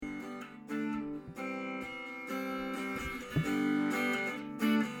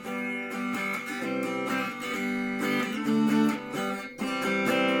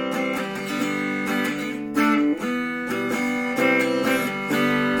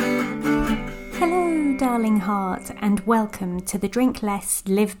darling heart, and welcome to the Drink Less,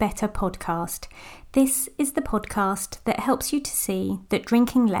 Live Better podcast. This is the podcast that helps you to see that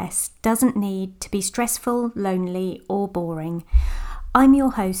drinking less doesn't need to be stressful, lonely, or boring. I'm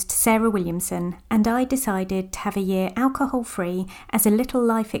your host, Sarah Williamson, and I decided to have a year alcohol-free as a little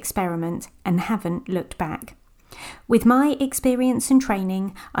life experiment and haven't looked back. With my experience and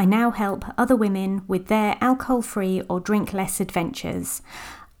training, I now help other women with their alcohol-free or drink less adventures.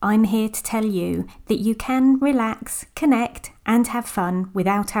 I'm here to tell you that you can relax, connect, and have fun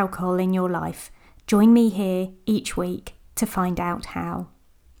without alcohol in your life. Join me here each week to find out how.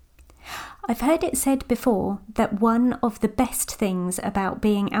 I've heard it said before that one of the best things about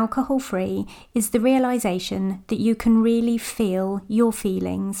being alcohol-free is the realisation that you can really feel your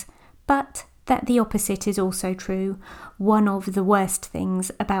feelings, but that the opposite is also true. One of the worst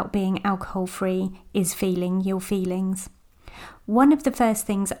things about being alcohol-free is feeling your feelings. One of the first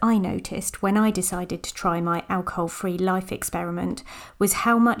things I noticed when I decided to try my alcohol-free life experiment was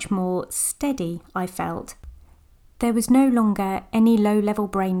how much more steady I felt. There was no longer any low-level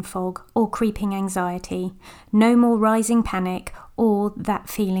brain fog or creeping anxiety, no more rising panic or that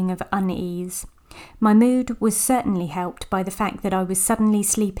feeling of unease. My mood was certainly helped by the fact that I was suddenly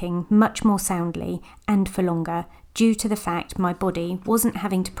sleeping much more soundly and for longer due to the fact my body wasn't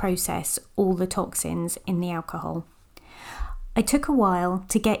having to process all the toxins in the alcohol. I took a while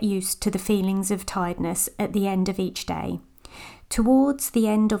to get used to the feelings of tiredness at the end of each day. Towards the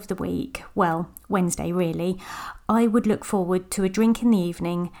end of the week, well, Wednesday really, I would look forward to a drink in the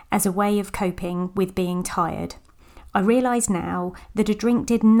evening as a way of coping with being tired. I realise now that a drink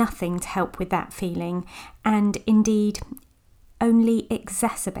did nothing to help with that feeling, and indeed only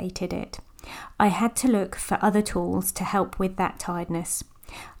exacerbated it. I had to look for other tools to help with that tiredness.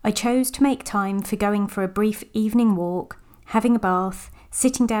 I chose to make time for going for a brief evening walk, having a bath,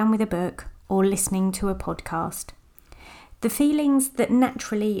 sitting down with a book, or listening to a podcast. The feelings that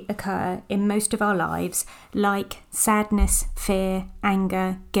naturally occur in most of our lives, like sadness, fear,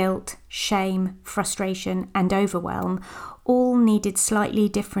 anger, guilt, shame, frustration, and overwhelm, all needed slightly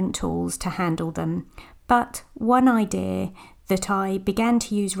different tools to handle them. But one idea that I began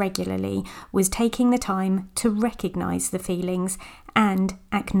to use regularly was taking the time to recognise the feelings and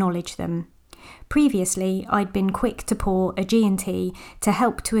acknowledge them. Previously, I'd been quick to pour a G&T to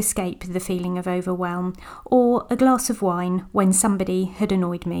help to escape the feeling of overwhelm, or a glass of wine when somebody had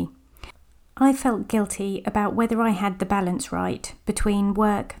annoyed me. I felt guilty about whether I had the balance right between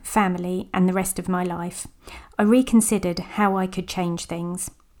work, family, and the rest of my life. I reconsidered how I could change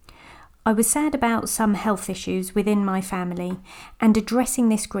things. I was sad about some health issues within my family, and addressing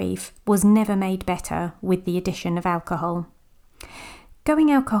this grief was never made better with the addition of alcohol.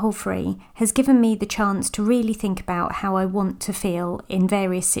 Going alcohol-free has given me the chance to really think about how I want to feel in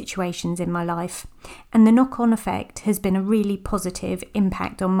various situations in my life, and the knock-on effect has been a really positive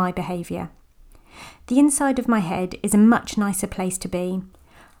impact on my behaviour. The inside of my head is a much nicer place to be.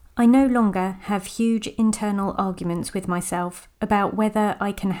 I no longer have huge internal arguments with myself about whether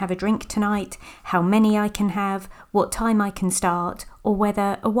I can have a drink tonight, how many I can have, what time I can start, or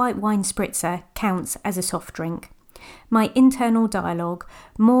whether a white wine spritzer counts as a soft drink. My internal dialogue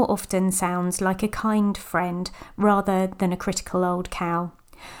more often sounds like a kind friend rather than a critical old cow.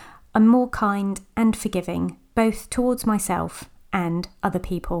 I'm more kind and forgiving, both towards myself and other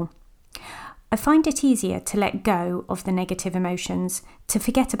people. I find it easier to let go of the negative emotions, to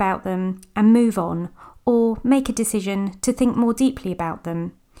forget about them and move on, or make a decision to think more deeply about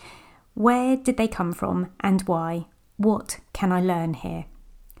them. Where did they come from and why? What can I learn here?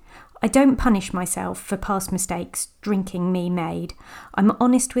 I don't punish myself for past mistakes drinking me made. I'm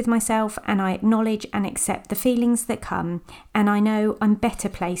honest with myself and I acknowledge and accept the feelings that come, and I know I'm better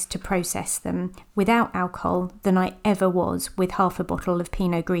placed to process them without alcohol than I ever was with half a bottle of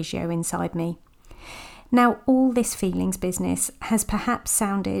Pinot Grigio inside me. Now, all this feelings business has perhaps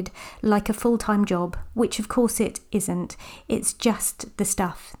sounded like a full-time job, which of course it isn't. It's just the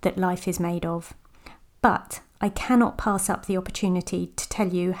stuff that life is made of. But I cannot pass up the opportunity to tell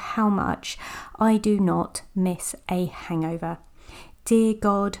you how much I do not miss a hangover. Dear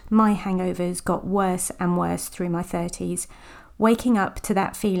God, my hangovers got worse and worse through my 30s. Waking up to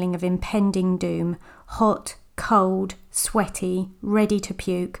that feeling of impending doom, hot, cold, sweaty, ready to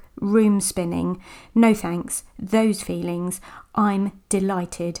puke, room spinning. No thanks, those feelings I'm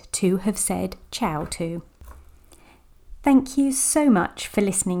delighted to have said ciao to. Thank you so much for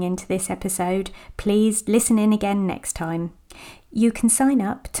listening into this episode. Please listen in again next time. You can sign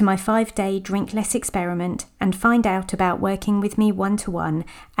up to my 5-day Drink Less experiment and find out about working with me one-to-one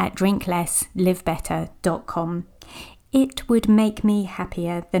at drinklesslivebetter.com. It would make me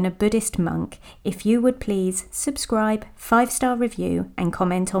happier than a Buddhist monk if you would please subscribe, 5-star review and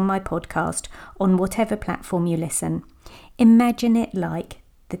comment on my podcast on whatever platform you listen. Imagine it like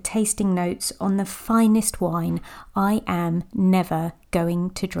the tasting notes on the finest wine I am never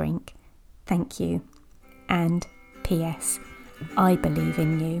going to drink. Thank you. And P.S. I believe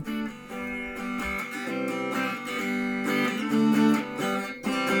in you.